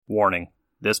Warning: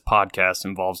 this podcast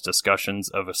involves discussions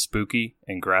of a spooky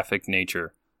and graphic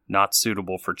nature, not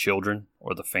suitable for children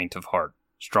or the faint of heart.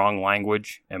 Strong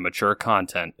language and mature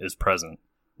content is present.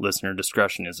 Listener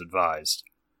discretion is advised.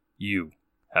 You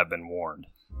have been warned.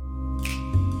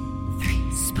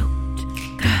 Three spooked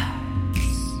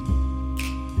girls.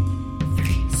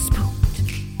 Three spooked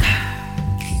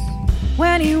girls.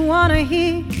 When you want to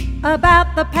hear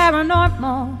about the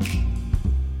paranormal,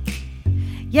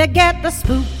 you get the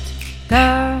spooked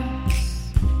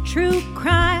girls. True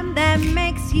crime that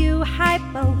makes you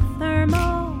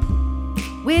hypothermal.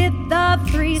 With the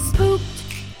three spooked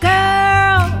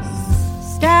girls.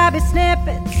 Stabby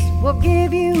snippets will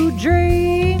give you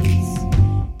dreams.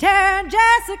 Tara and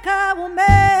Jessica will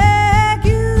make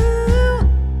you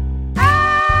eyes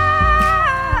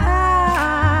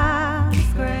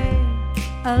gray.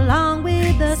 Along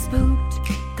with the spooked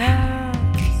girls.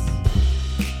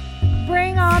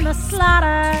 Bring on the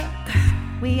slaughter.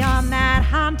 We on that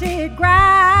haunted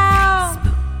ground.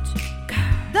 Spooked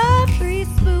girls. The three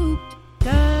spooked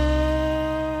girls.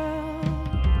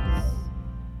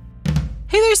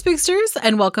 Hey there, Spooksters,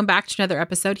 and welcome back to another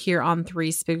episode here on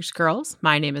Three Spooked Girls.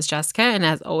 My name is Jessica, and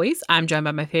as always, I'm joined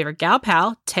by my favorite gal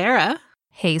pal, Tara.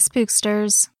 Hey,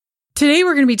 Spooksters. Today,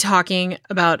 we're going to be talking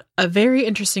about a very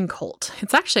interesting cult.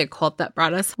 It's actually a cult that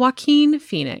brought us Joaquin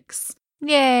Phoenix.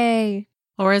 Yay.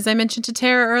 Or as I mentioned to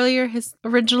Tara earlier, his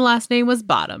original last name was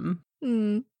Bottom.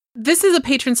 This is a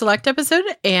patron select episode,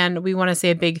 and we want to say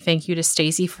a big thank you to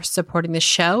Stacy for supporting the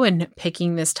show and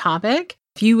picking this topic.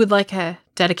 If you would like a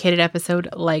dedicated episode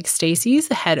like Stacy's,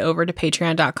 head over to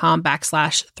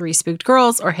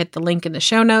patreon.com/3spookedgirls or hit the link in the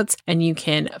show notes, and you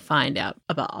can find out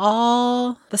about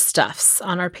all the stuffs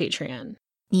on our Patreon.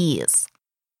 Yes.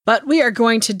 But we are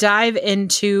going to dive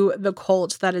into the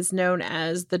cult that is known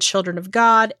as the Children of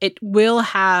God. It will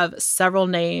have several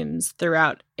names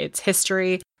throughout its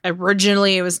history.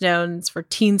 Originally, it was known for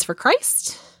Teens for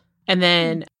Christ. And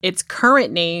then its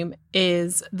current name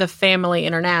is the Family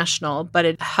International, but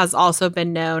it has also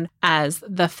been known as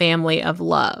the Family of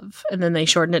Love. And then they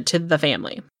shortened it to the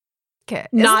Family. Okay.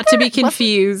 Not to be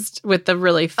confused with the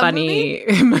really funny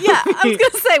movie. Yeah, I was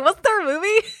going to say, what's their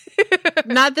movie?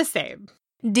 Not the same.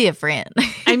 Different.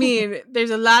 I mean,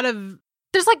 there's a lot of...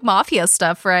 There's like mafia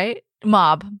stuff, right?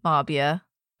 Mob, yeah.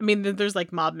 I mean, there's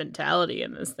like mob mentality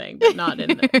in this thing, but not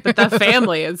in the... But the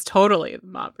Family is totally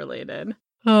mob related.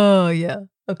 Oh, yeah.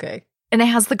 Okay. And it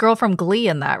has the girl from Glee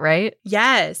in that, right?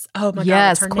 Yes. Oh my God,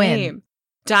 yes, what's her Quinn. name?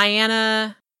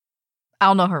 Diana... I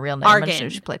don't know her real name. Argan. I just know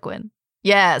she played Quinn.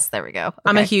 Yes, there we go. Okay.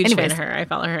 I'm a huge fan Anyways. of her. I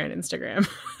follow her on Instagram.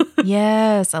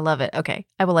 Yes, I love it. Okay.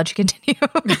 I will let you continue.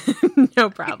 No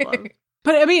problem.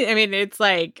 But I mean, it's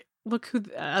like, look who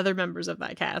the other members of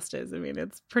that cast is. I mean,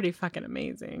 it's pretty fucking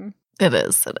amazing. It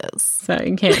is. So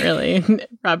you can't really.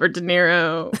 Robert De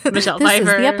Niro, Michelle Pfeiffer.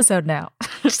 This is the episode now.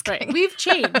 Just Right. kidding. We've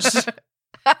changed.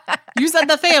 You said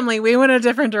the Family. We went a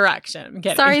different direction. I'm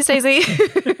kidding. Sorry, Stacey.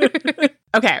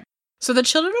 Okay. So the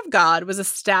Children of God was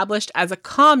established as a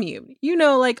commune. You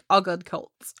know, like all good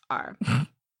cults are.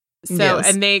 So,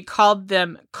 Yes. And they called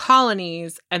them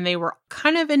colonies, and they were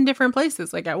kind of in different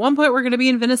places. Like at one point, we're going to be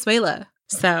in Venezuela.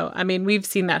 So, I mean, we've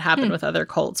seen that happen with other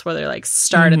cults where they like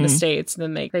start in the States and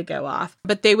then they go off.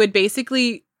 But they would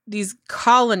basically, these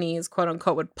colonies, quote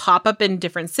unquote, would pop up in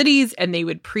different cities, and they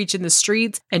would preach in the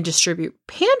streets and distribute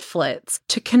pamphlets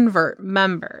to convert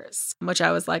members, which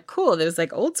I was like, cool. There's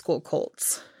like old school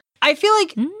cults. I feel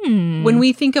like when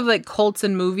we think of like cults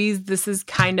in movies, this is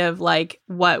kind of like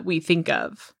what we think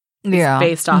of.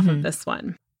 Based off of this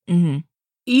one.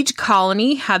 Each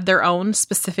colony had their own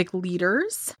specific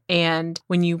leaders. And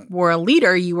when you were a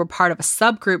leader, you were part of a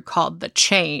subgroup called the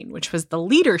Chain, which was the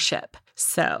leadership.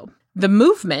 So the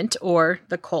movement, or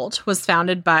the cult, was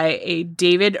founded by a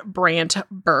David Brandt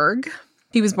Berg.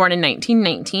 He was born in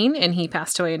 1919 and he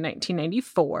passed away in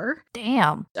 1994.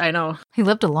 Damn. I know. He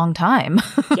lived a long time.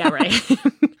 Yeah, right.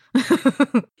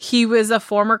 He was a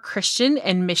former Christian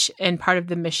and part of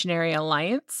the Missionary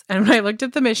Alliance. And when I looked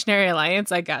at the Missionary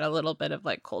Alliance, I got a little bit of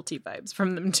like culty vibes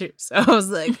from them too. So I was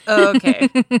like, oh, okay.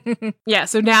 Yeah,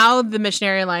 so now the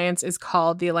Missionary Alliance is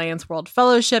called the Alliance World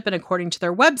Fellowship. And according to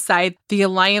their website, the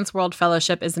Alliance World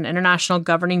Fellowship is an international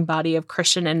governing body of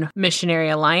Christian and Missionary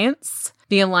Alliance.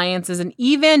 The Alliance is an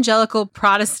evangelical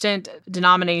Protestant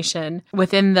denomination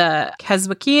within the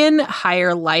Keswickian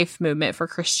Higher Life movement for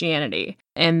Christianity.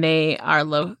 And they are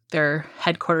their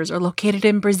headquarters are located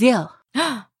in Brazil.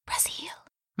 Brazil.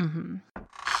 Mm-hmm.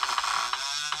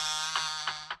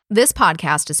 This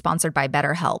podcast is sponsored by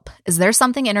BetterHelp. Is there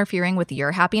something interfering with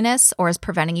your happiness or is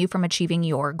preventing you from achieving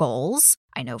your goals?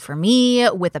 I know for me,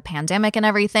 with the pandemic and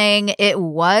everything, it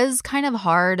was kind of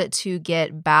hard to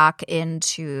get back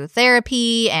into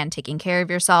therapy and taking care of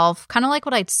yourself. Kind of like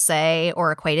what I'd say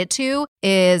or equate it to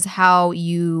is how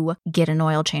you get an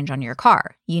oil change on your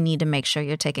car. You need to make sure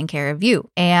you're taking care of you.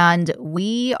 And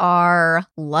we are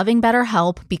loving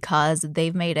BetterHelp because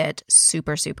they've made it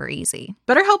super, super easy.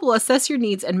 BetterHelp will assess your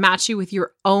needs and match you with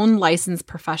your own licensed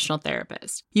professional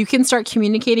therapist. You can start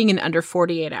communicating in under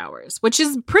 48 hours, which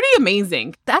is pretty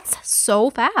amazing. That's so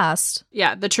fast.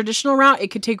 Yeah, the traditional route, it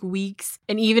could take weeks.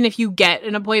 And even if you get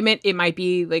an appointment, it might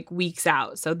be like weeks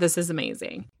out. So this is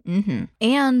amazing. Mm-hmm.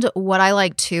 And what I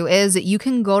like too is you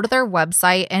can go to their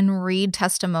website and read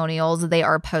testimonials. They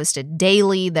are posted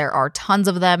daily. There are tons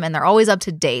of them and they're always up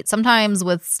to date. Sometimes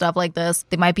with stuff like this,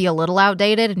 they might be a little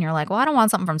outdated and you're like, well, I don't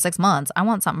want something from 6 months. I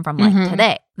want something from like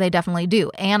today. They definitely do.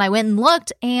 And I went and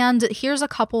looked, and here's a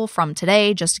couple from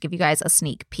today just to give you guys a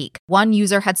sneak peek. One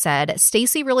user had said,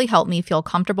 Stacy really helped me feel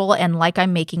comfortable and like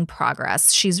I'm making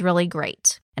progress. She's really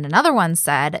great. And another one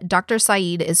said, Dr.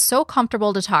 Saeed is so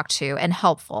comfortable to talk to and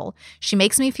helpful. She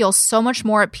makes me feel so much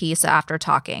more at peace after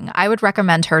talking. I would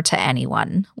recommend her to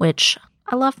anyone, which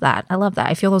I love that. I love that.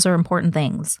 I feel those are important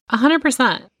things.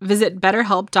 100%. Visit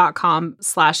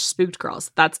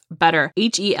betterhelp.com/spookedgirls. That's better,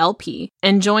 HELP,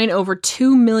 and join over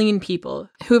 2 million people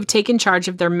who have taken charge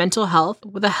of their mental health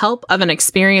with the help of an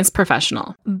experienced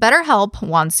professional. BetterHelp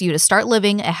wants you to start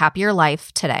living a happier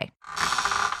life today.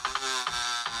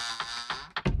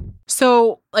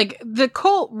 So, like, the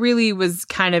cult really was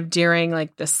kind of during,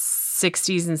 like, the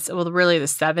 60s and, well, really the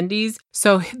 70s.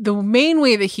 So the main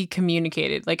way that he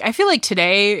communicated, like, I feel like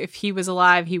today, if he was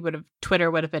alive, Twitter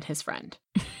would have been his friend.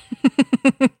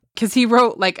 Because he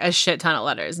wrote, like, a shit ton of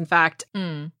letters. In fact,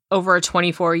 over a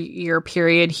 24-year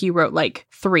period, he wrote, like,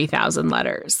 3,000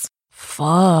 letters.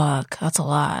 Fuck, that's a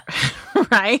lot.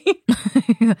 Right?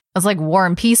 That's like War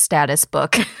and Peace status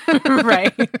book.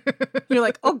 Right. You're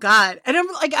like, oh God. And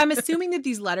I'm assuming that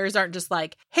these letters aren't just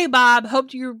like, hey Bob,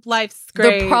 hope your life's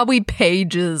great. They're probably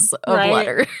pages of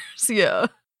letters. Yeah.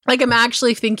 Like, I'm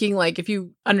actually thinking, like, if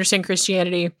you understand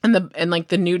Christianity and like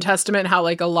the New Testament, how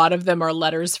like a lot of them are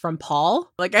letters from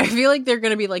Paul. Like, I feel like they're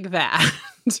gonna be like that.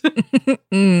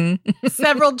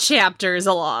 Several chapters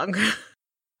along.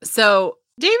 So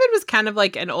David was kind of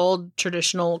like an old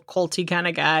traditional culty kind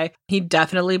of guy. He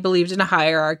definitely believed in a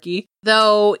hierarchy,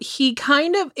 though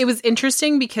it was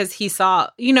interesting because he saw,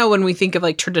 when we think of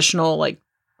like traditional like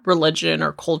religion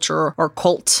or culture or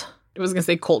cult, I was going to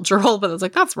say cultural, but I was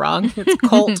like, that's wrong. It's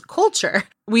cult culture.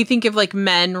 We think of like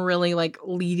men really like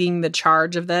leading the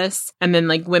charge of this. And then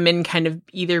like women kind of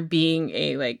either being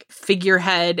a like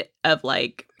figurehead of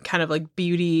like kind of like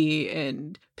beauty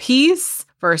and peace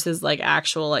versus like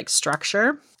actual like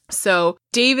structure. So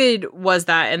David was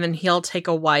that, and then he'll take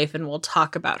a wife, and we'll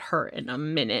talk about her in a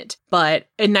minute. But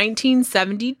in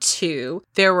 1972,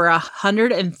 there were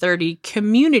 130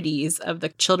 communities of the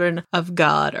children of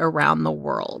God around the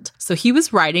world. So he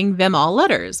was writing them all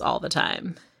letters all the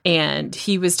time. And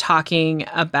he was talking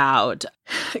about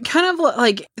kind of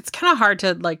like, it's kind of hard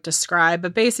to like describe,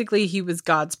 but basically he was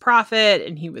God's prophet,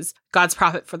 and he was God's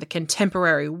prophet for the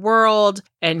contemporary world.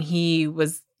 And he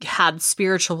had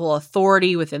spiritual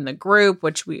authority within the group,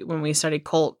 which when we studied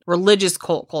religious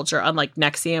cult culture, unlike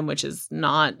NXIVM, which is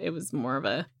not, it was more of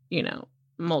a,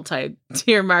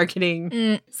 multi-tier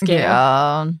marketing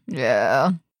scam.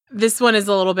 Yeah. This one is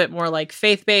a little bit more like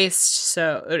faith-based,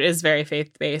 so it is very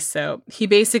faith-based. So he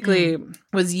basically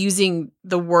was using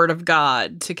the word of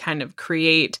God to kind of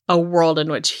create a world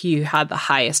in which he had the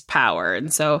highest power.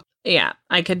 And so, yeah,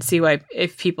 I could see why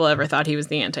if people ever thought he was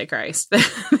the Antichrist, they'd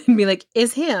be like,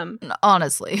 is him.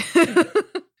 Honestly.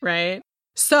 Right?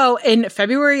 So in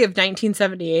February of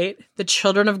 1978, the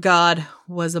Children of God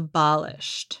was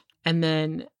abolished. And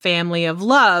then Family of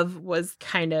Love was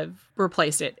kind of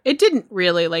replaced it. It didn't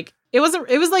really it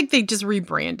was like they just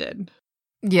rebranded.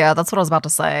 Yeah, that's what I was about to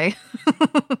say.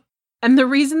 And the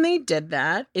reason they did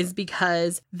that is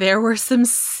because there were some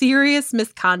serious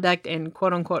misconduct and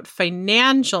quote unquote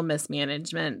financial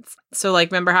mismanagements. So like,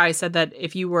 remember how I said that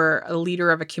if you were a leader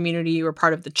of a community, you were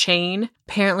part of the chain?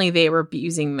 Apparently they were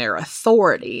abusing their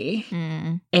authority.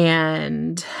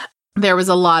 And there was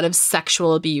a lot of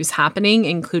sexual abuse happening,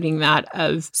 including that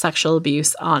of sexual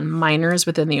abuse on minors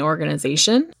within the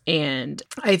organization. And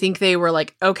I think they were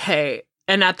like, okay.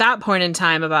 And at that point in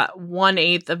time, about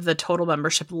 1/8 of the total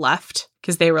membership left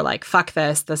because they were like, fuck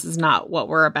this. This is not what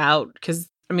we're about. Because,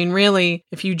 I mean, really,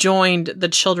 if you joined the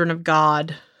Children of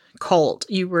God cult,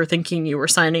 you were thinking you were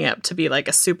signing up to be like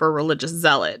a super religious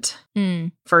zealot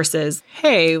versus,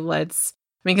 hey, let's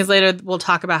mean, because later we'll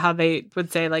talk about how they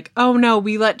would say like, oh no,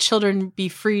 we let children be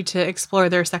free to explore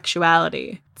their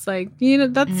sexuality. It's like,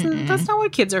 that's not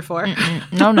what kids are for.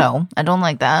 No, I don't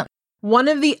like that. One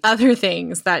of the other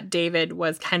things that David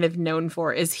was kind of known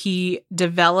for is he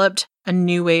developed a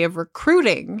new way of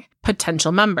recruiting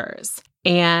potential members.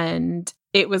 And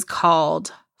it was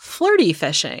called flirty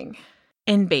fishing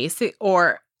and basic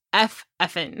or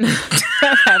F-effing.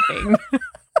 F-effing.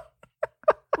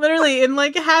 Literally, in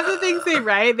like half the things they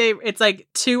write, it's like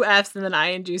 2 F's and then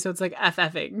ing, so it's like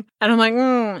F-effing. And I'm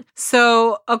like,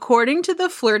 So according to the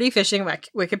flirty fishing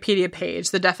Wikipedia page,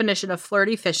 the definition of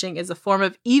flirty fishing is a form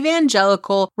of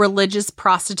evangelical religious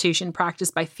prostitution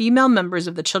practiced by female members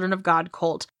of the Children of God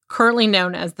cult, currently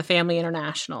known as the Family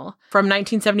International, from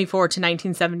 1974 to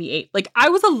 1978. Like, I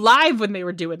was alive when they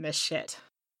were doing this shit.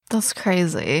 That's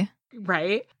crazy.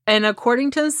 Right? And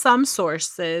according to some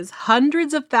sources,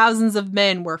 hundreds of thousands of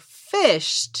men were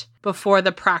fished before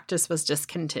the practice was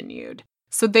discontinued.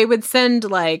 So they would send,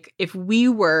 like, if we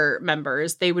were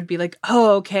members, they would be like,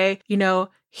 oh, okay,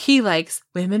 he likes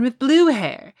women with blue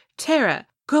hair. Tara,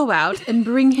 go out and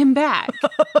bring him back.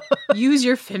 Use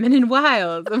your feminine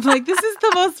wiles. I'm like, this is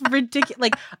the most ridiculous.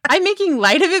 Like, I'm making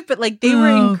light of it, but like they were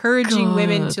encouraging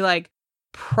women to like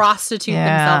prostitute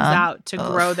themselves out to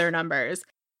grow their numbers.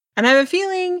 And I have a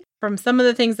feeling from some of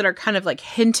the things that are kind of like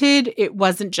hinted, it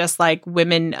wasn't just like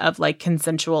women of like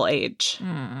consensual age.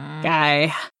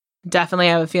 I definitely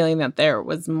have a feeling that there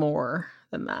was more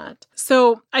than that.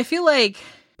 So I feel like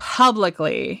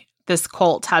publicly, this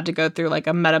cult had to go through like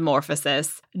a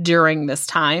metamorphosis during this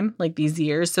time, like these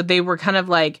years. So they were kind of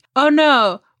like, oh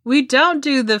no, we don't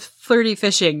do the flirty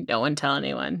fishing. No one tell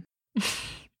anyone.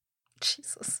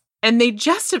 Jesus. And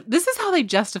this is how they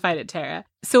justified it, Tara.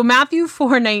 So Matthew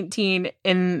 4:19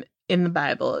 in the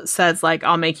Bible, it says like,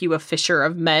 I'll make you a fisher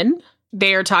of men.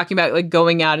 They are talking about like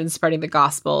going out and spreading the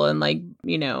gospel and like,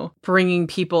 bringing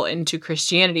people into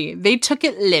Christianity. They took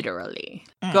it literally.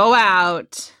 Go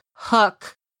out,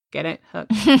 hook. Get it? Hook.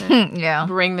 Yeah.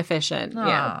 Bring the fish in. Aww.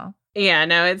 Yeah. Yeah,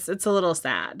 no, it's a little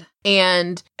sad.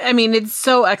 And I mean, it's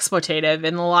so exploitative,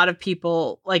 and a lot of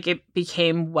people, like, it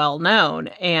became well known,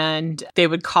 and they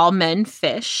would call men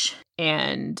fish.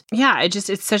 And yeah,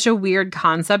 it's such a weird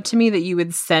concept to me that you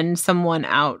would send someone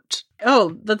out.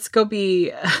 Oh, let's go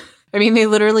be. I mean, they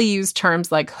literally use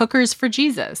terms like hookers for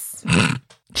Jesus.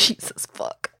 Jesus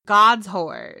fuck. God's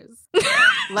whores.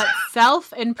 Let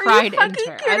self and pride enter. Are you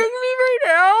fucking kidding me right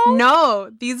now?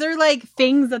 No, these are like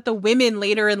things that the women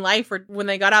later in life, or when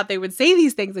they got out, they would say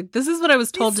these things. Like, this is what I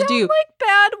was told to do. Like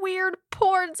bad, weird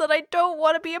porns that I don't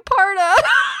want to be a part of.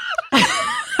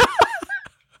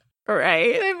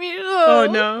 Right? I mean, oh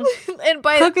no. And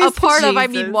by Hookers a part of, I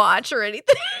Jesus. mean watch or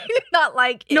anything. Not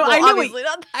like, no, well,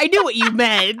 I knew what you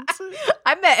meant.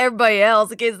 I met everybody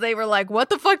else in case they were like, what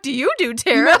the fuck do you do,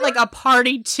 Tara? You meant like a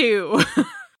party too.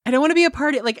 I don't want to be a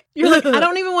party. Like, you're like, I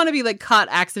don't even want to be like caught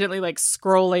accidentally like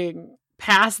scrolling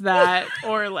past that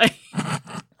or like,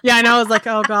 yeah, I know. I was like,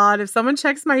 oh God, if someone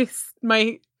checks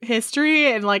my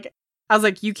history and like, I was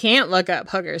like, you can't look up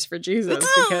hookers for Jesus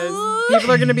because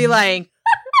people are going to be like,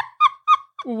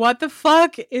 what the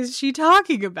fuck is she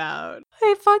talking about?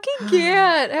 I fucking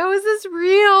can't. How is this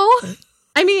real?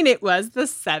 I mean, it was the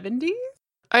 70s?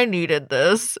 I needed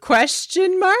this.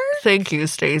 Question mark? Thank you,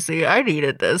 Stacey. I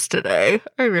needed this today.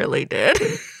 I really did.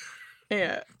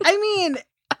 Yeah. I mean,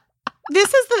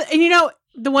 this is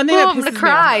the one thing that pisses I'm gonna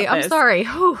cry. me off about I'm this. sorry.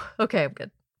 Whew. Okay, I'm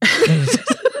good. I'm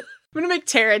gonna make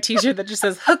Tara a t-shirt that just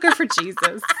says hooker for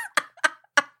Jesus.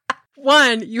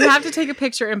 One, you have to take a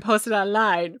picture and post it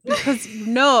online because you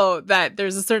know that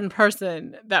there's a certain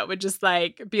person that would just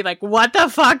like be like, what the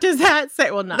fuck does that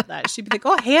say? Well, not that. She'd be like,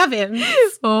 oh heavens.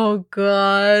 Oh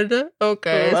God.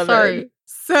 Okay, sorry. It.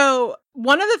 So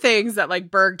one of the things that like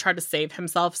Berg tried to save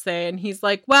himself saying, he's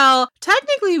like, well,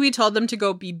 technically we told them to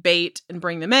go be bait and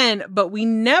bring them in, but we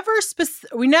never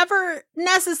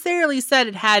necessarily said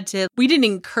it had to. We didn't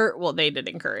encourage. Well, they did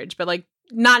encourage, but like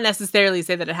not necessarily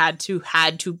say that it had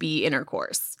to be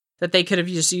intercourse. That they could have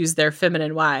just used their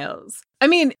feminine wiles. I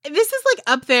mean, this is like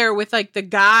up there with like the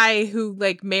guy who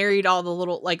like married all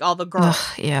the girls.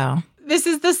 Ugh, yeah. This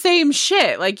is the same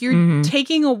shit. Like you're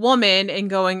taking a woman and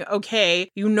going, okay,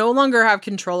 you no longer have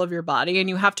control of your body and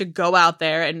you have to go out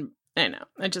there and I know.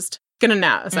 Now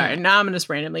I'm gonna just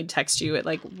randomly text you at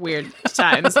like weird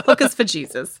times. Hook us for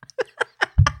Jesus.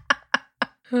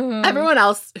 Everyone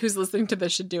else who's listening to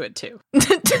this should do it too.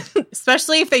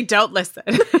 Especially if they don't listen.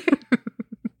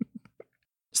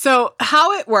 So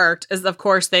how it worked is, of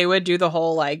course, they would do the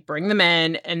whole like bring them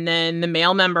in, and then the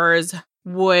male members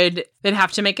they'd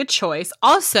have to make a choice.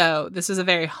 Also, this is a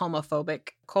very homophobic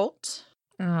cult.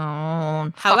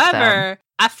 Oh, However,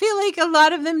 I feel like a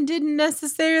lot of them didn't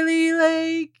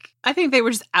necessarily I think they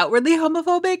were just outwardly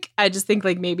homophobic. I just think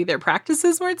maybe their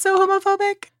practices weren't so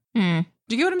homophobic. Do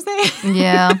you get what I'm saying?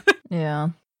 Yeah. Yeah.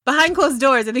 Behind closed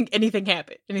doors, I think anything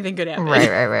happened. Anything could happen.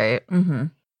 Right. Mm-hmm.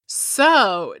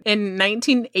 So, in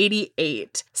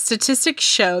 1988, statistics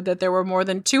showed that there were more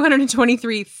than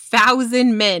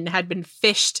 223,000 men had been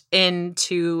fished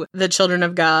into the Children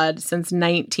of God since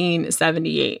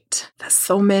 1978. That's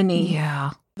so many.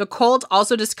 Yeah. The cult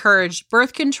also discouraged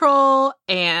birth control,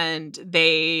 and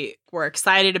they were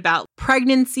excited about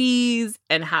pregnancies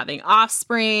and having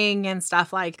offspring and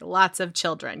stuff, lots of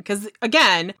children. Because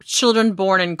again, children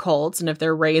born in cults, and if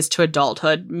they're raised to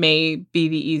adulthood, may be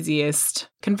the easiest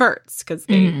converts because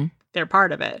they're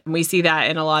part of it. And we see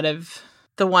that in a lot of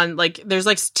there's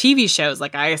TV shows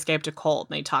like I Escaped a Cult,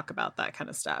 and they talk about that kind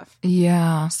of stuff.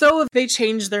 Yeah. So if they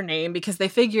changed their name because they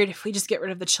figured if we just get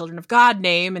rid of the Children of God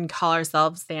name and call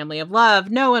ourselves Family of Love,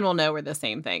 no one will know we're the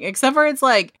same thing. Except for it's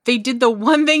they did the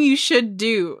one thing you should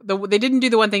do. They didn't do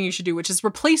the one thing you should do, which is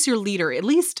replace your leader, at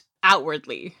least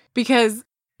outwardly. Because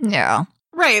yeah.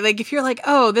 Right. If you're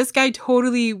oh, this guy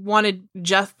totally wanted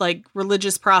just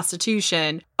religious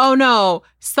prostitution. Oh no,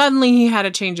 suddenly he had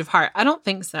a change of heart. I don't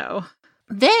think so.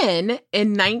 Then,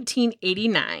 in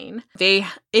 1989, they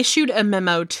issued a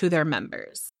memo to their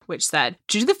members, which said,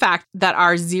 due to the fact that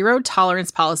our zero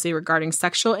tolerance policy regarding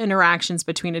sexual interactions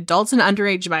between adults and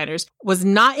underage minors was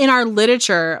not in our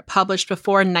literature published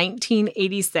before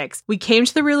 1986, we came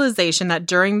to the realization that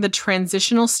during the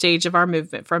transitional stage of our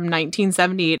movement from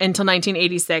 1978 until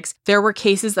 1986, there were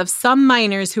cases of some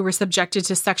minors who were subjected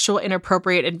to sexual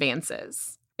inappropriate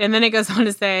advances. And then it goes on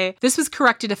to say, this was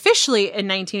corrected officially in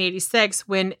 1986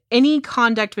 when any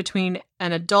conduct between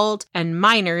an adult and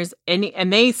minors,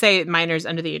 and they say minors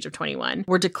under the age of 21,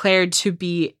 were declared to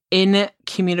be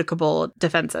incommunicable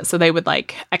defenses. So they would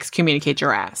excommunicate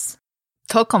your ass.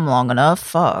 Took them long enough.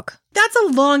 Fuck. That's a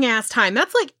long ass time.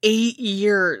 That's 8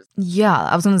 years. Yeah,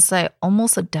 I was going to say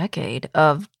almost a decade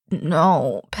of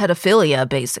pedophilia,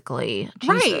 basically. Jesus.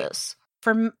 Right.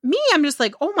 For me, I'm just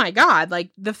oh my God,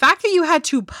 the fact that you had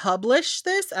to publish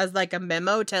this as a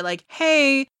memo to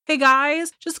hey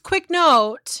guys, just quick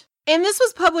note. And this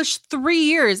was published 3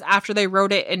 years after they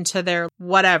wrote it into their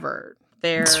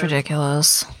it's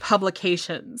ridiculous.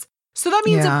 Publications. So that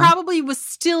means it probably was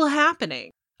still happening.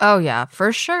 Oh yeah,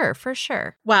 for sure. For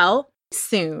sure. Well,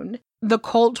 soon the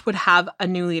cult would have a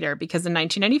new leader because in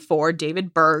 1994,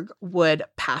 David Berg would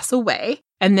pass away.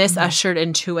 And this ushered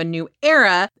into a new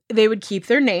era. They would keep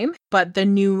their name, but their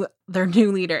new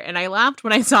leader. And I laughed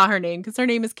when I saw her name because her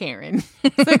name is Karen.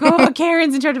 It's oh,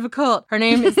 Karen's in charge of a cult. Her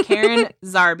name is Karen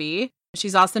Zarby.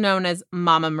 She's also known as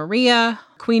Mama Maria,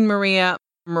 Queen Maria,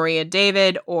 Maria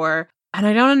David, and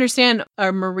I don't understand,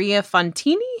 Maria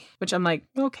Fontini, which I'm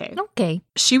okay. Okay.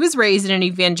 She was raised in an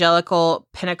evangelical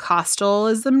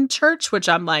Pentecostalism church, which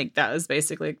I'm that was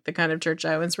basically the kind of church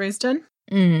I was raised in.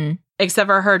 Mm. Except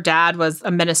for her dad was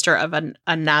a minister of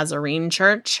a Nazarene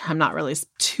church. I'm not really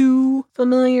too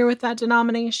familiar with that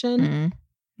denomination. Mm.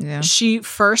 Yeah. She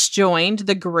first joined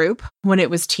the group when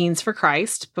it was Teens for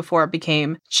Christ before it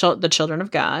became the Children of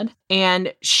God.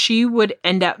 And she would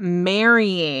end up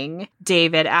marrying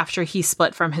David after he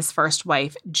split from his first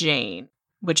wife, Jane,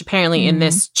 which apparently in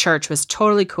this church was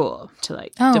totally cool to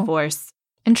divorce.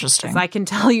 Interesting. Because I can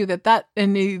tell you that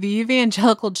in the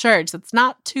evangelical church, that's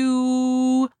not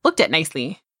too looked at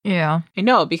nicely. Yeah. I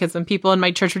know, because when people in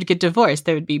my church would get divorced,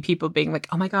 there would be people being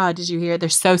oh my God, did you hear? They're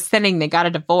so sinning. They got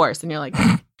a divorce. And you're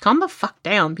calm the fuck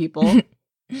down, people.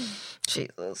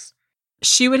 Jesus.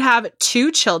 She would have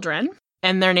 2 children.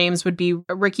 And their names would be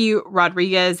Ricky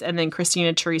Rodriguez and then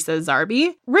Christina Teresa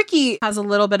Zarby. Ricky has a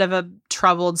little bit of a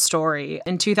troubled story.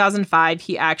 In 2005,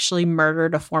 he actually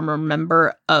murdered a former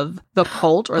member of the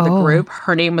cult or the group.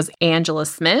 Her name was Angela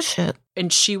Smith. Shit.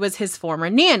 And she was his former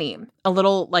nanny.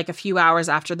 A few hours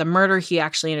after the murder, he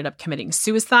actually ended up committing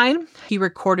suicide. He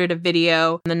recorded a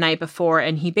video the night before,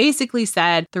 and he basically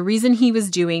said the reason he was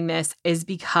doing this is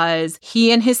because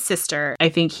he and his sister, I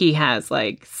think he has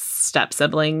step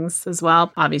siblings as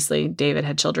well. Obviously, David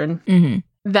had children.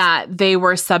 Mm-hmm. That they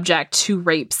were subject to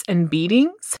rapes and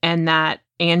beatings, and that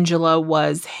Angela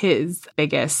was his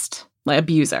biggest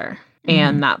abuser. Mm-hmm.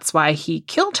 And that's why he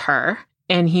killed her.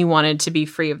 And he wanted to be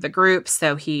free of the group,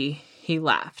 so he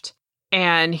left.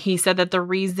 And he said that the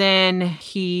reason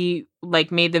he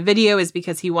made the video is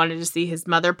because he wanted to see his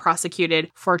mother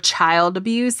prosecuted for child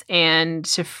abuse and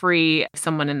to free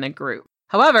someone in the group.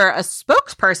 However, a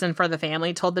spokesperson for the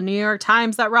family told the New York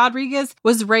Times that Rodriguez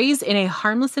was raised in a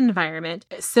harmless environment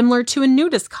similar to a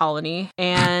nudist colony,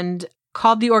 and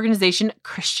called the organization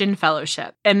Christian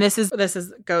Fellowship. And this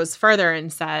goes further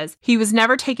and says, he was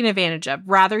never taken advantage of.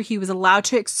 Rather, he was allowed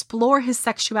to explore his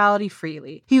sexuality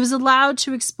freely. He was allowed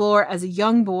to explore as a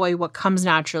young boy what comes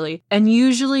naturally. And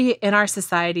usually in our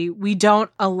society, we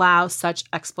don't allow such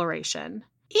exploration.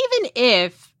 Even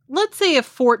if, let's say, a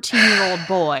 14-year-old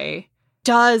boy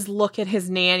does look at his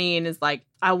nanny and is like,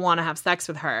 I want to have sex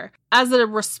with her. As a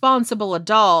responsible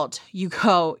adult, you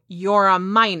go, you're a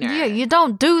minor. Yeah, you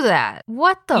don't do that.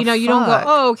 What the fuck? You don't go,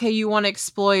 oh, okay, you want to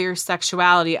explore your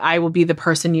sexuality. I will be the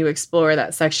person you explore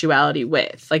that sexuality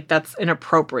with. Like, that's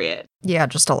inappropriate. Yeah,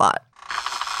 just a lot.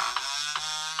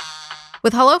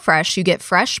 With HelloFresh, you get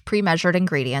fresh, pre-measured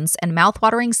ingredients and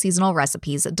mouthwatering seasonal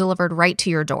recipes delivered right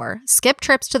to your door. Skip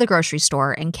trips to the grocery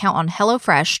store and count on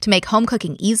HelloFresh to make home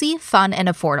cooking easy, fun, and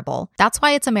affordable. That's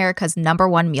why it's America's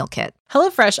 #1 meal kit.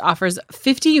 HelloFresh offers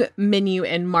 50 menu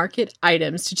and market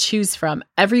items to choose from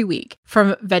every week,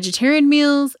 from vegetarian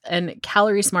meals and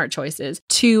calorie-smart choices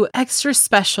to extra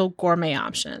special gourmet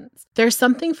options. There's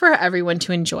something for everyone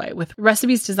to enjoy, with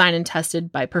recipes designed and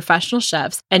tested by professional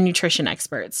chefs and nutrition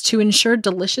experts to ensure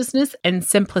deliciousness and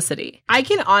simplicity. I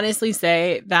can honestly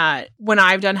say that when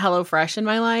I've done HelloFresh in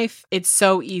my life, it's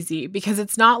so easy because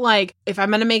it's not like if I'm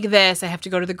going to make this, I have to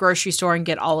go to the grocery store and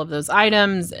get all of those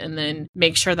items and then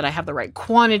make sure that I have the right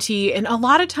quantity. And a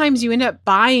lot of times you end up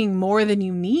buying more than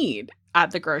you need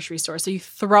at the grocery store. So you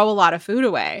throw a lot of food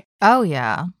away. Oh,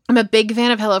 yeah. I'm a big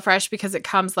fan of HelloFresh because it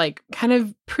comes like kind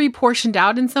of pre-portioned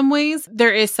out in some ways.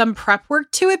 There is some prep work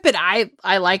to it, but I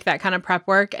like that kind of prep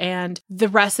work. And the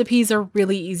recipes are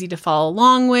really easy to follow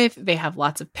along with. They have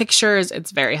lots of pictures.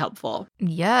 It's very helpful.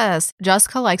 Yes.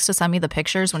 Jessica likes to send me the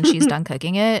pictures when she's done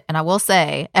cooking it. And I will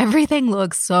say, everything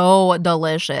looks so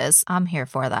delicious. I'm here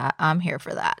for that.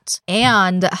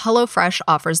 And HelloFresh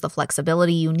offers the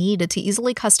flexibility you need to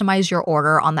easily customize your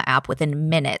order on the app within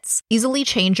minutes. Easily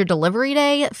change your delivery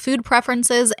day, food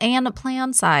preferences, and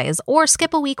plan size, or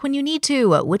skip a week when you need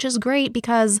to, which is great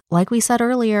because, like we said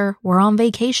earlier, we're on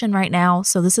vacation right now,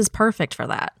 so this is perfect for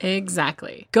that.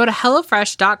 Exactly. Go to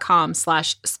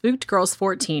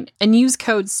HelloFresh.com/SpookedGirls14 and use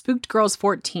code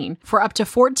SpookedGirls14 for up to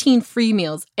 14 free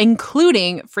meals,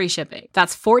 including free shipping.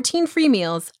 That's 14 free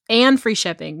meals and free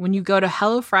shipping when you go to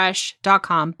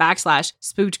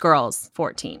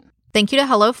HelloFresh.com/SpookedGirls14. Thank you to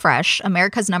HelloFresh,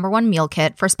 America's #1 meal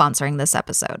kit, for sponsoring this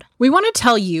episode. We want to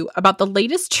tell you about the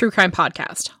latest true crime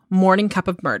podcast, Morning Cup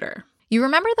of Murder. You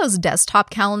remember those desktop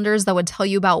calendars that would tell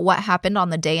you about what happened on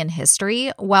the day in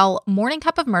history? Well, Morning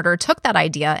Cup of Murder took that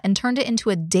idea and turned it into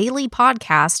a daily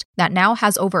podcast that now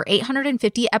has over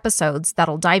 850 episodes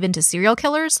that'll dive into serial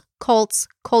killers, cults,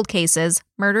 cold cases,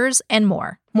 murders, and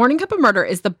more. Morning Cup of Murder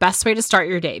is the best way to start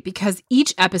your day because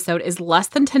each episode is less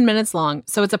than 10 minutes long,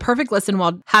 so it's a perfect listen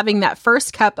while having that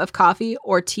first cup of coffee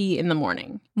or tea in the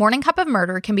morning. Morning Cup of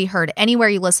Murder can be heard anywhere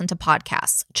you listen to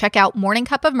podcasts. Check out Morning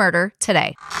Cup of Murder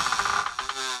today.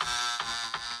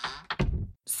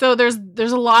 So there's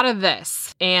a lot of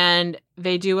this, and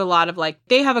they do a lot of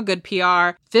they have a good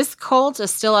PR. This cult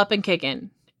is still up and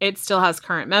kicking. It still has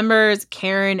current members.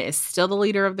 Karen is still the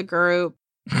leader of the group.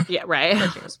 Yeah, right.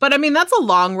 But I mean, that's a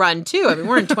long run too. I mean,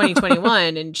 we're in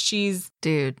 2021 and she's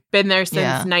been there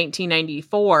since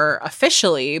 1994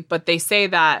 officially, but they say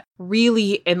that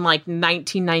really in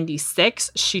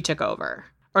 1996 she took over.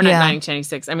 Or not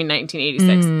 1996, I mean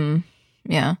 1986.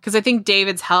 Yeah. Because I think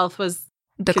David's health was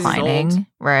declining.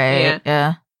 Right.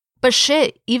 Yeah. But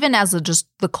shit, even as just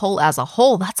the cult as a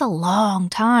whole, that's a long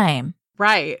time.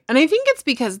 Right. And I think it's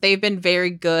because they've been very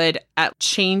good at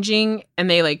changing and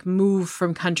they move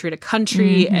from country to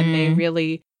country and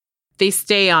they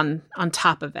stay on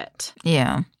top of it.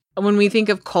 Yeah. When we think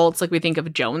of cults, we think of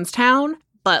Jonestown,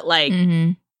 but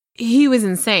he was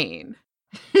insane.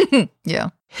 Yeah.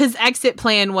 His exit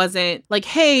plan wasn't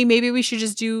hey, maybe we should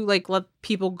just do let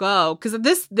people go. Because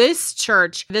this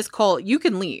church, this cult, you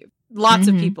can leave. Lots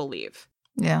of people leave.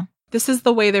 Yeah. This is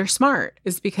the way they're smart,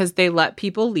 is because they let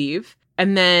people leave.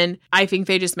 And then I think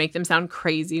they just make them sound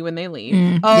crazy when they leave.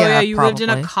 You probably lived in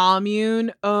a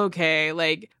commune? Okay,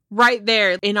 right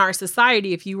there in our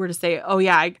society, if you were to say, oh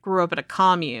yeah, I grew up in a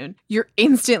commune, you're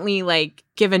instantly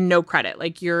given no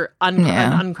credit. You're an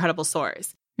uncredible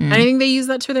source. And I think they use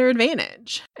that to their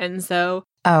advantage. And so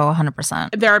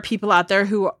 100%. There are people out there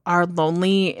who are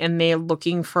lonely and they're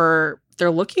looking for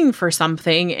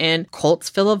something, and cults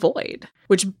fill a void.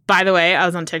 Which, by the way, I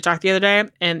was on TikTok the other day,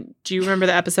 and do you remember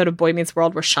the episode of Boy Meets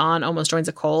World where Sean almost joins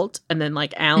a cult, and then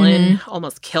Alan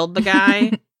almost killed the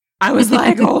guy? I was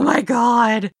oh my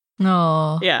God.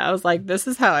 No. Yeah, I was this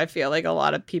is how I feel a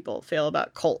lot of people feel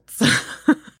about cults.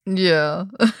 Yeah.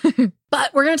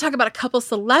 But we're going to talk about a couple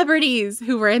celebrities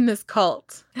who were in this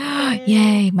cult.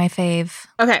 Yay, my fave.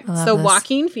 Okay, so this.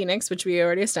 Joaquin Phoenix, which we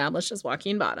already established as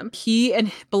Joaquin Bottom,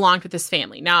 he belonged with his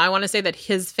family. Now, I want to say that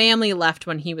his family left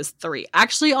when he was 3.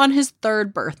 Actually, on his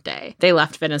 3rd birthday, they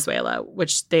left Venezuela,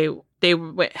 which they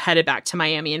headed back to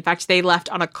Miami. In fact, they left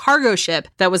on a cargo ship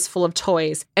that was full of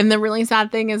toys. And the really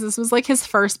sad thing is this was like his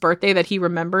first birthday that he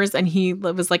remembers. And he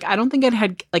was like, I don't think I'd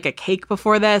had like a cake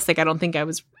before this. Like, I don't think it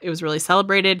was really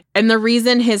celebrated. And the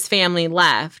reason his family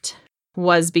left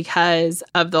was because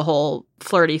of the whole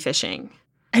flirty fishing.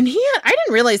 And I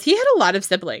didn't realize he had a lot of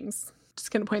siblings. Just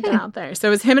going to point that out there. So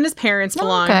it was him and his parents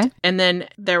belonged. Okay. And then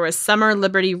there was Summer,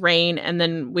 Liberty, Rain. And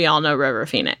then we all know River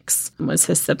Phoenix was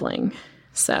his sibling.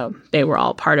 So they were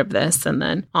all part of this. And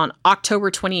then on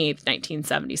October 28th,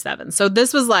 1977. So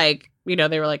this was like, they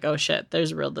were like, oh shit,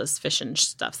 there's this fishing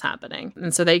stuff's happening.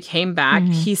 And so they came back.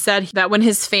 Mm-hmm. He said that when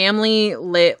his family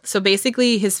so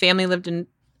basically his family lived in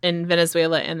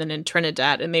Venezuela and then in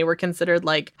Trinidad, and they were considered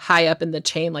like high up in the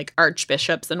chain, like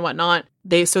archbishops and whatnot.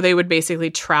 They would basically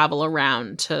travel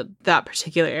around to that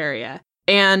particular area.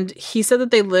 And he said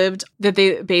that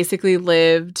they basically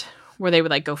lived where they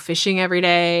would like go fishing every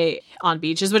day on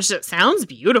beaches, which sounds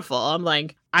beautiful. I'm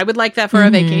like, I would like that for a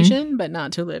vacation, but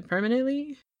not to live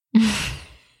permanently.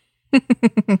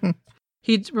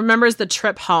 He remembers the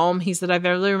trip home. He said, I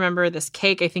vividly remember this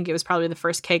cake. I think it was probably the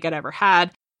first cake I'd ever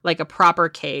had, like a proper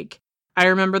cake. I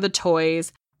remember the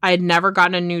toys. I had never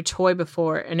gotten a new toy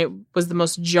before, and it was the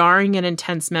most jarring and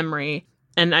intense memory.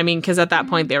 And I mean, because at that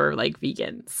point they were like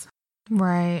vegans.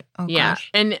 Right. Oh, yeah. Gosh.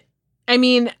 And I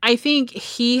mean, I think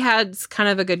he had kind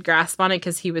of a good grasp on it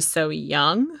because he was so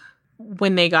young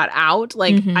when they got out.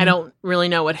 Like, I don't really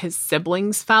know what his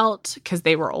siblings felt because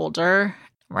they were older.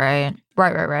 Right.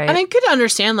 And I could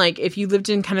understand, like, if you lived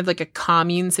in kind of like a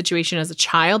commune situation as a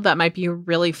child, that might be a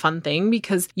really fun thing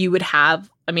because you would have,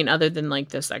 I mean, other than like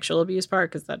the sexual abuse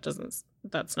part, because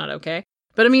that's not okay.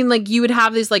 But I mean, like, you would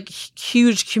have this like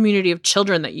huge community of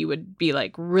children that you would be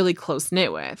like really close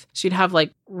knit with. So you'd have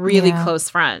like really close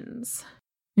friends.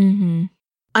 Mm-hmm.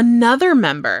 Another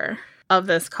member of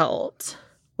this cult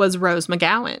was Rose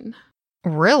McGowan.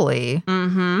 Really?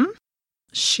 Mm-hmm.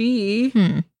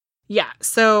 Yeah,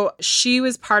 so she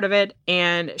was part of it,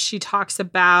 and she talks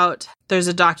about, there's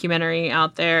a documentary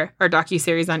out there, or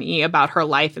docuseries on E! About her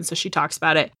life, and so she talks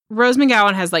about it. Rose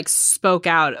McGowan has, like, spoke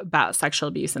out about sexual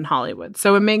abuse in Hollywood,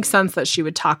 so it makes sense that she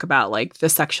would talk about, like, the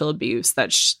sexual abuse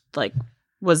that,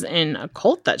 was in a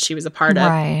cult that she was a part of.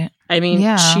 Right. I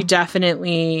mean, she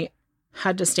definitely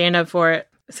had to stand up for it.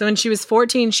 So when she was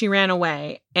 14, she ran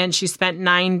away, and she spent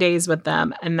 9 days with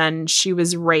them, and then she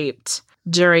was raped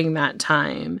during that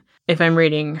time, if I'm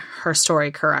reading her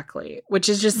story correctly, which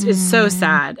is just, is so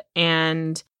sad.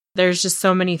 And there's just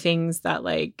so many things that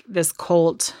like this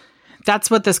cult,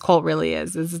 that's what this cult really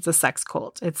is it's a sex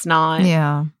cult. It's not,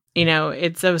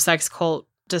 it's a sex cult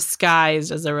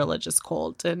disguised as a religious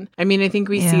cult. And I mean, I think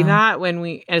we see that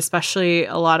when especially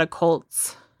a lot of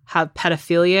cults have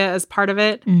pedophilia as part of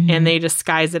it, and they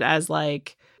disguise it as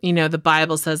like, the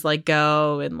Bible says like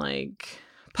go and like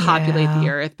populate the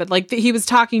earth. But like he was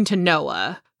talking to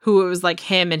Noah, who it was like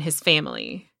him and his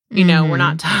family. We're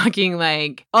not talking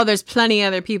like, oh, there's plenty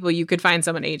other people. You could find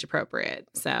someone age appropriate.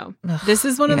 So this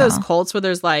is one of those cults where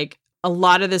there's like a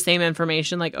lot of the same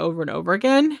information like over and over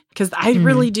again. Because I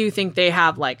really do think they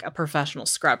have like a professional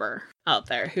scrubber out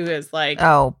there who is like,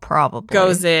 oh, probably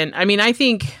goes in. I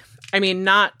mean,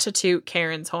 not to toot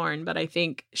Karen's horn, but I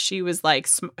think she was like,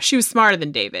 she was smarter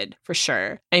than David, for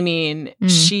sure. I mean,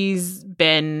 she's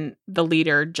been the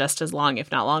leader just as long,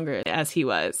 if not longer, as he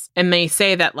was. And they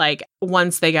say that like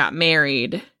once they got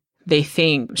married, they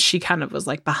think she kind of was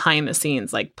like behind the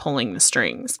scenes, like pulling the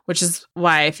strings, which is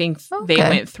why I think they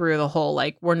went through the whole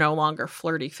like, we're no longer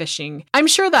flirty fishing. I'm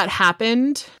sure that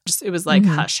happened. Just it was like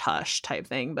hush hush type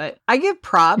thing. But I give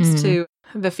props to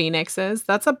the Phoenixes.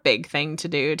 That's a big thing to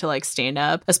do, to like stand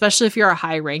up, especially if you're a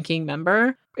high ranking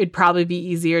member. It'd probably be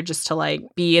easier just to like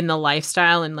be in the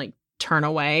lifestyle and like turn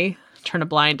a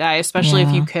blind eye, especially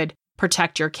if you could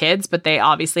protect your kids, but they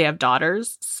obviously have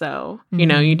daughters. So,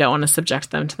 you don't want to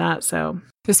subject them to that. So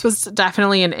this was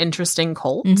definitely an interesting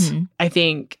cult. I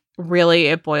think really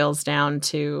it boils down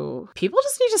to people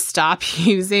just need to stop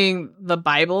using the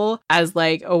Bible as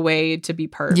like a way to be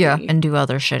pervy. Yeah, and do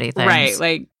other shitty things. Right.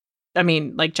 Like, I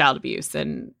mean, like child abuse.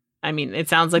 And I mean, it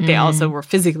sounds like they also were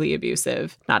physically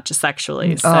abusive, not just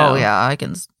sexually. So. Oh, yeah.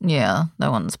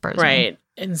 That one's personal. Right.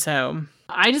 And so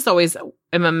I just always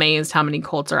am amazed how many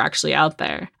cults are actually out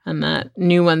there and that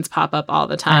new ones pop up all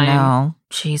the time. I know.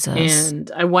 Jesus.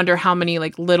 And I wonder how many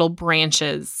like little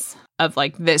branches of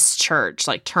like this church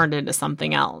like turned into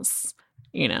something else,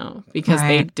 you know, because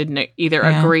they didn't either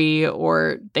agree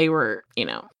or they were, you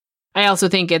know. I also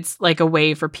think it's like a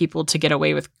way for people to get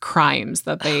away with crimes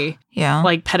that they,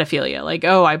 like pedophilia. Like,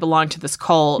 oh, I belong to this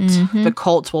cult. The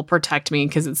cult will protect me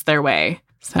because it's their way.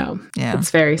 So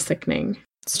it's very sickening.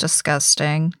 It's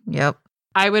disgusting. Yep.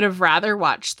 I would have rather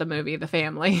watched the movie The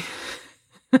Family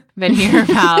than hear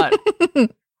about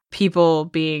people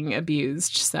being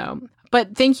abused. So,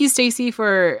 but thank you, Stacey,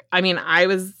 for, I mean,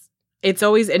 it's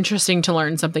always interesting to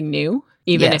learn something new,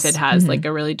 even if it has like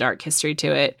a really dark history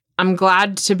to it. I'm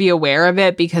glad to be aware of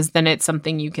it because then it's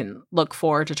something you can look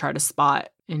for to try to spot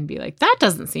and be like, that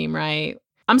doesn't seem right.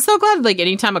 I'm so glad, like,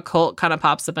 anytime a cult kind of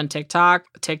pops up on TikTok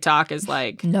is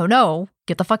like, no,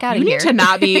 get the fuck out of here. You need to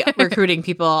not be recruiting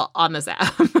people on this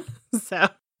app. So,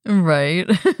 right.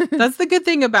 That's the good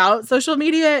thing about social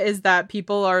media is that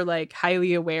people are like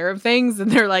highly aware of things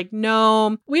and they're like,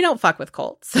 no, we don't fuck with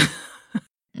cults.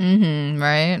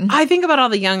 Right. I think about all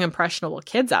the young, impressionable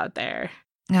kids out there.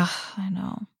 Ugh, I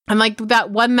know. And like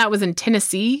that one that was in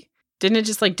Tennessee, didn't it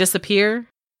just like disappear?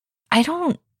 I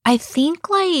think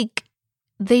like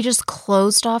they just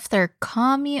closed off their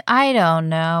commune. I don't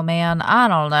know, man. I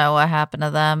don't know what happened to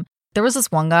them. There was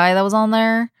this one guy that was on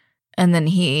there and then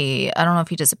I don't know if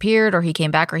he disappeared or he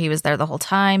came back or he was there the whole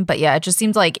time. But yeah, it just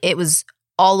seems like it was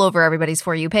all over everybody's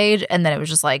For You page. And then it was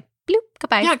just like, bloop,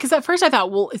 goodbye. Yeah, because at first I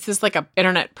thought, well, is this like an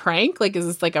internet prank? Like, is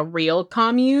this like a real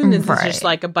commune? Is this just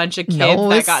like a bunch of kids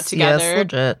that got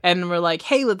together and were like,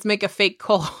 hey, let's make a fake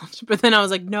cult? But then I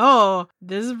was like, no,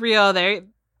 this is real.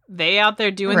 They out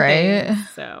there doing things.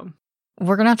 So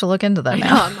we're going to have to look into that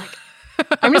now. I'm like,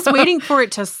 I'm just waiting for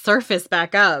it to surface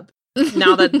back up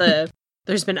now that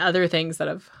there's been other things that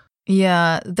have.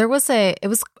 Yeah, it was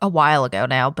a while ago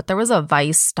now, but there was a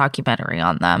Vice documentary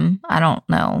on them. I don't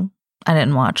know. I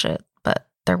didn't watch it, but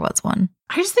there was one.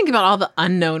 I just think about all the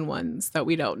unknown ones that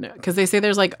we don't know. Because they say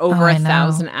there's like over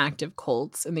 1,000 active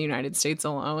cults in the United States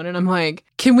alone. And I'm like,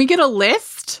 can we get a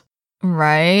list?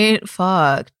 Right?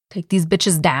 Fuck. Take these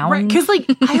bitches down. Right. Because like,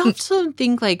 I also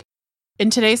think like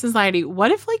in today's society, what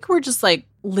if like we're just like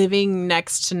living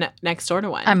next door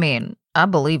to one? I mean, I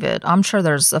believe it. I'm sure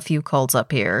there's a few cults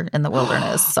up here in the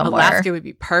wilderness somewhere. Alaska would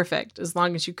be perfect as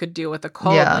long as you could deal with a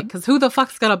cult. Yeah. Like, because who the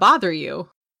fuck's going to bother you?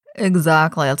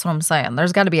 Exactly. That's what I'm saying.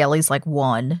 There's got to be at least like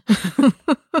one.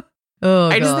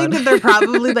 I just think that they're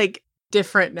probably like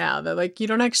different now. That like you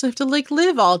don't actually have to like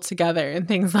live all together and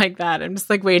things like that. I'm just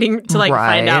like waiting to like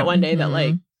find out one day that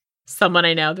like someone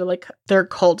I know, they're like their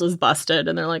cult is busted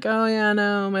and they're like, oh yeah,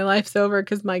 no, my life's over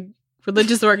because my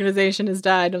religious organization has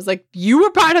died. I was like, you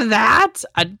were part of that?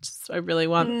 I really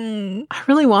want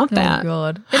that. Oh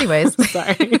God. Anyways,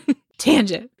 sorry.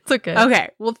 Tangent. It's okay. Okay.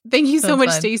 Well, thank you so much,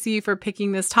 fine. Stacey, for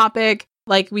picking this topic.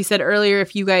 Like we said earlier,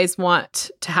 if you guys want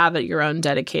to have your own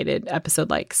dedicated episode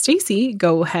like Stacey,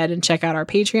 go ahead and check out our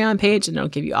Patreon page and it'll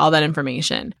give you all that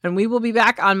information. And we will be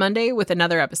back on Monday with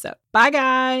another episode. Bye,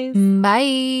 guys.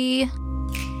 Bye.